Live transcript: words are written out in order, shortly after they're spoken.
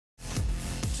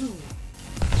2, 1.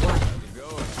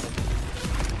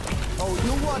 Oh,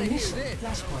 you want to hear Initial this?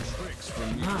 flashpoint. Tricks from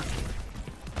you. Mark.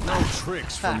 No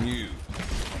tricks from you.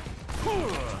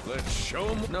 Let's show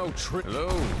 'em no trick. Hello.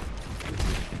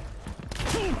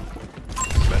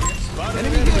 Spot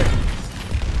Enemy here.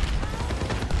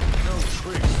 No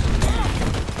tricks from you.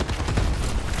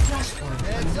 Flashpoint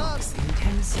Heads up. unlocks in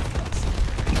 10 seconds.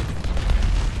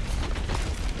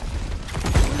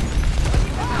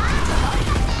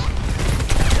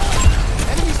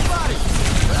 Enemy spotted.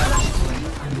 Flashpoint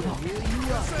unlocked.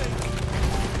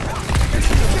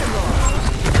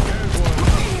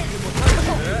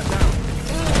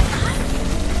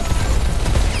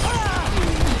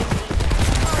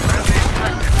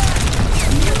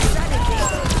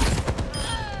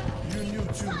 You knew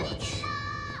too much.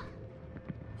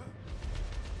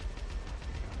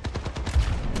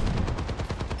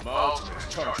 My ultimate's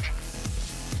charged.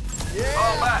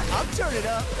 Yeah, I'll turn it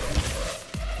up.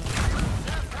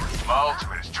 My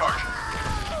ultimate is charging.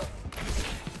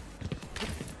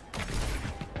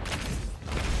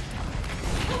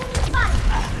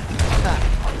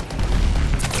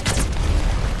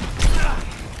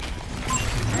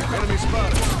 Enemy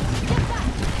spotted.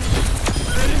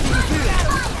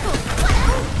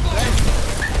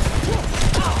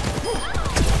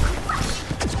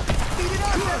 Beat it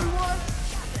up, everyone.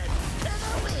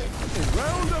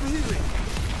 Round of healing.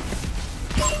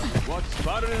 What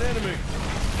spotted an enemy?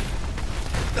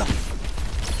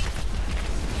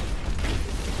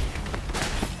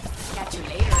 Catch you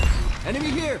later. Enemy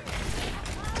here.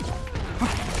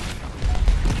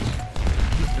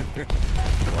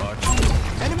 Watch.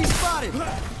 Enemy spotted.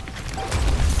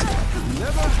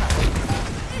 Never happened.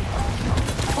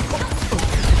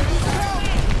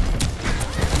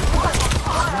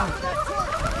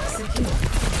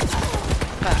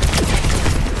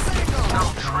 No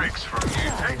tricks from you.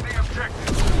 Take the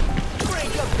objective.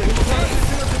 Break up the pain.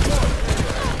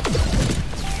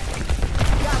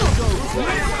 Gotta go.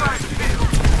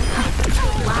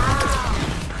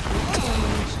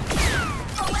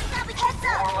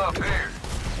 All up here.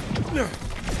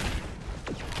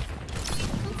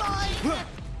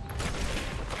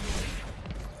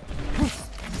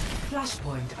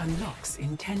 Flashpoint unlocks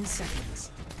in 10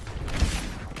 seconds.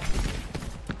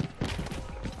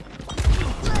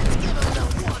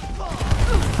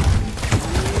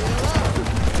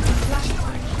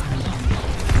 Flashpoint unlocked.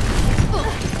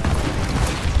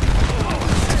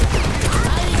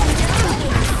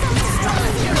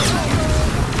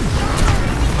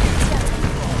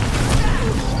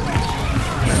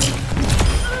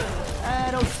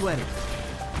 Don't sweat it.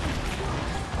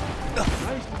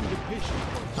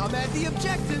 I'm at the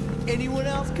objective. Anyone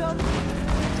else coming?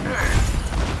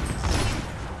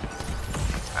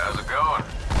 How's it going?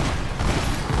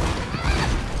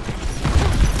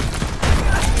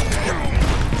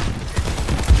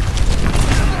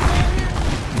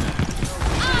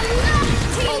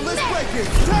 Oh, let's break it.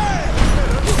 Damn!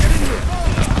 Get in here.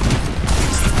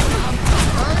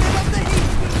 Turning up the heat.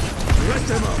 Let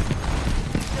them up.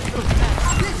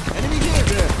 Enemy here.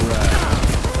 Good.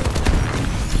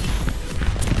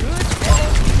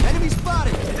 Enemy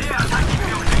spotted.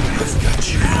 I've got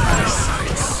you in my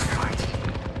sights.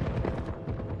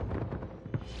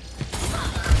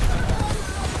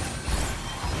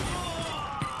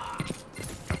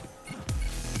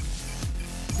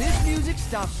 This music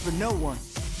stops for no one.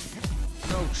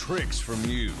 No tricks from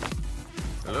you.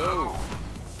 Hello.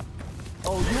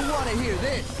 Oh, you want to hear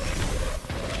this?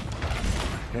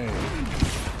 Hey.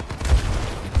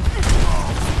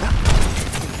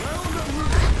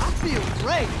 I feel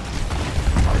great.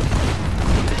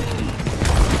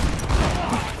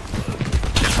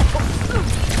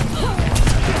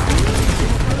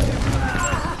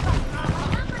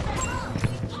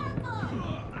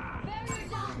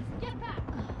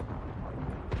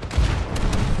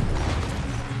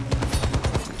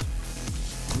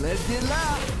 Let's get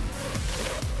loud.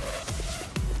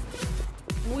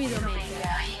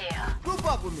 Widowmaker here. Group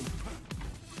up with me.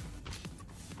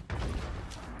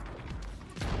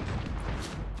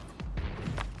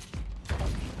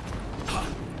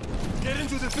 Get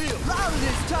into the field. Louder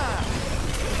this time.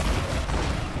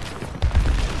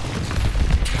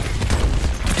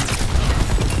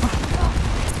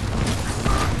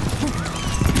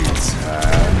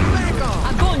 Back on.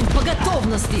 Огонь по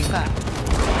готовности!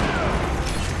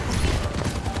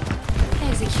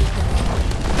 Execute them.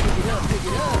 Pick it up, pick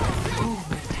it up.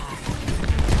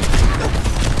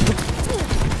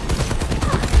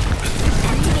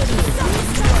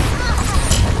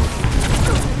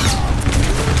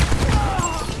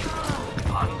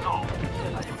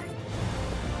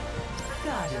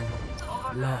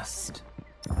 Lost.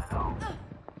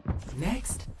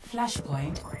 Next,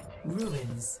 flashpoint,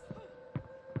 ruins.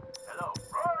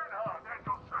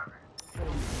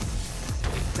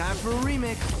 Time for a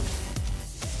remix.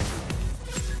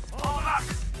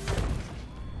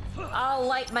 I'll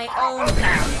light my own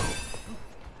path.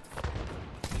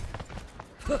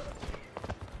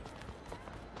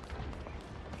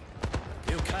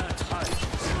 You can't hide.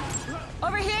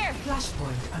 Over here!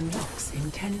 Flashpoint unlocks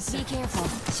in 10 Be seconds. careful,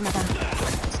 Shimada.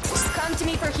 Come to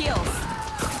me for heals.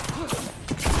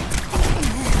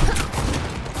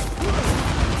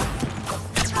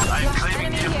 I'm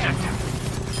claiming the objective.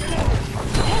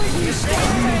 Your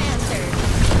prayers are answered.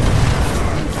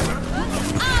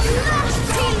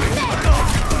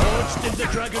 Forged in the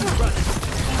dragon's breath.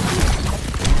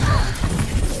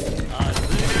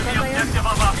 The objective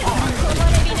of our force.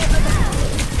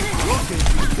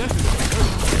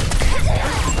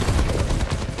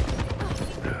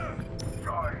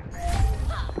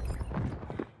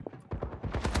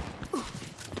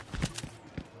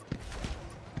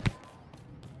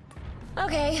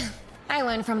 Okay, I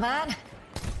learned from that.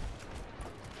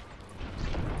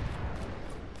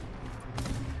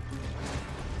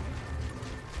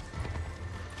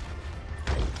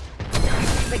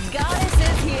 The goddess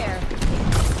is here.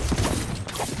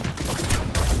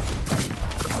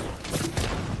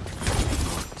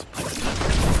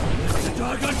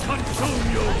 Dragon consume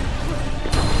you!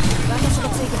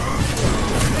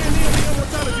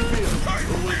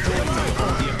 Who will join me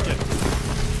for the objective?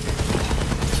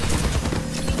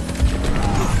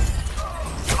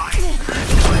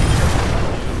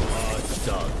 It's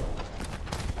done.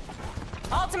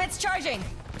 Ultimate's charging.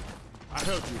 I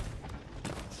heard you.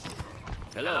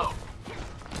 Hello.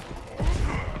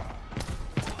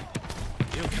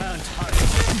 You can't hide.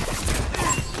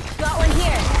 Got one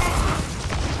here.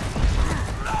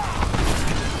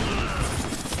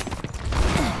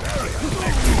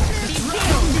 Be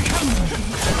healed.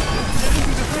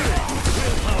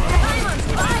 I'm on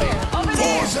fire. Over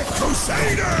there. The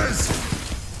Crusaders!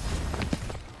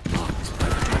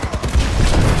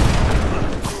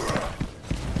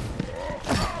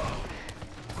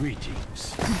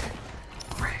 Greetings.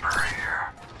 Reaper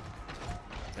here.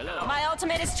 Hello. My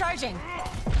ultimate is charging.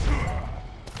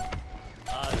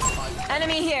 I'll fight.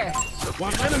 Enemy here.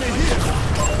 One enemy here.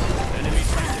 Enemy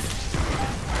sighted.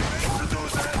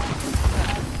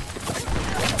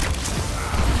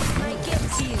 My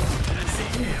gift to you.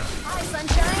 Hi,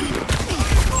 sunshine.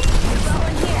 Got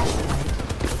one here.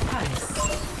 Palace.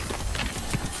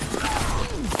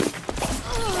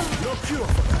 No cure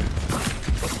for that.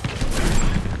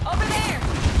 Over there.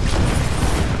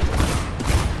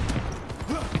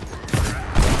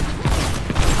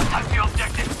 Attack the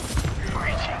objective.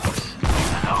 Greetings.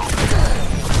 Hello.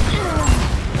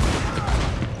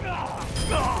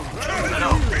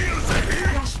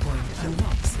 Flashpoint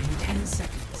unlocks in 10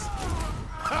 seconds.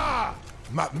 Ha!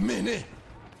 My mini.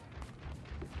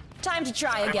 Time to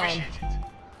try again.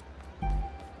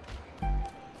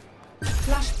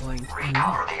 Flashpoint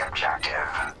unlocked. the objective,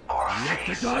 or Let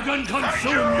the dragon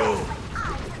consume you!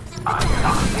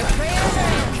 Your prayers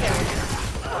are answered.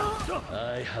 I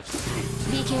have seen.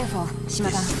 Be careful,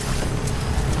 Shimada.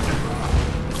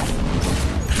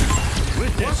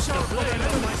 Witness the blade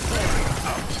of my sword.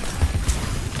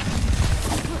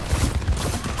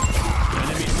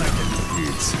 Enemy sighted.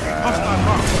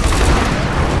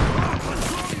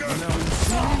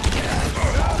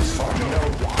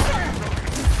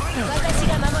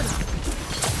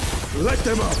 Let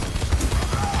them up.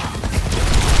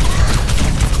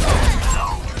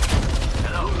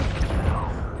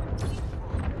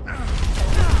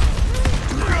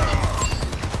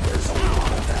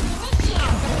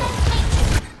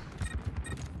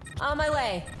 On my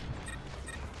way.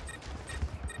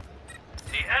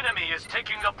 The enemy is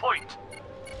taking a point.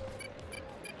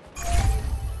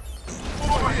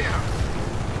 Over here.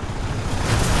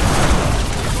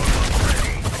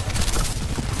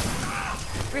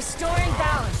 Restoring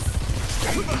balance.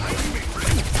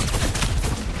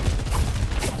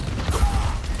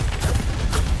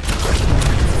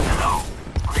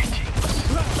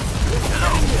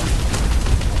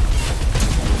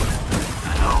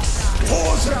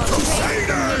 Pause the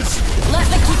Crusaders! Let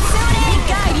the Kitsune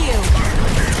guide you.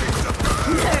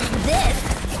 Learn this.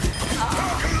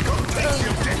 The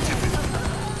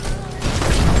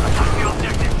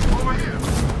objective. Over here.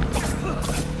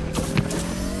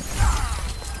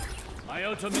 My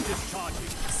ultimate is charging.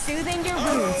 Soothing your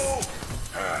wounds.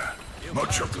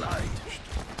 Much obliged.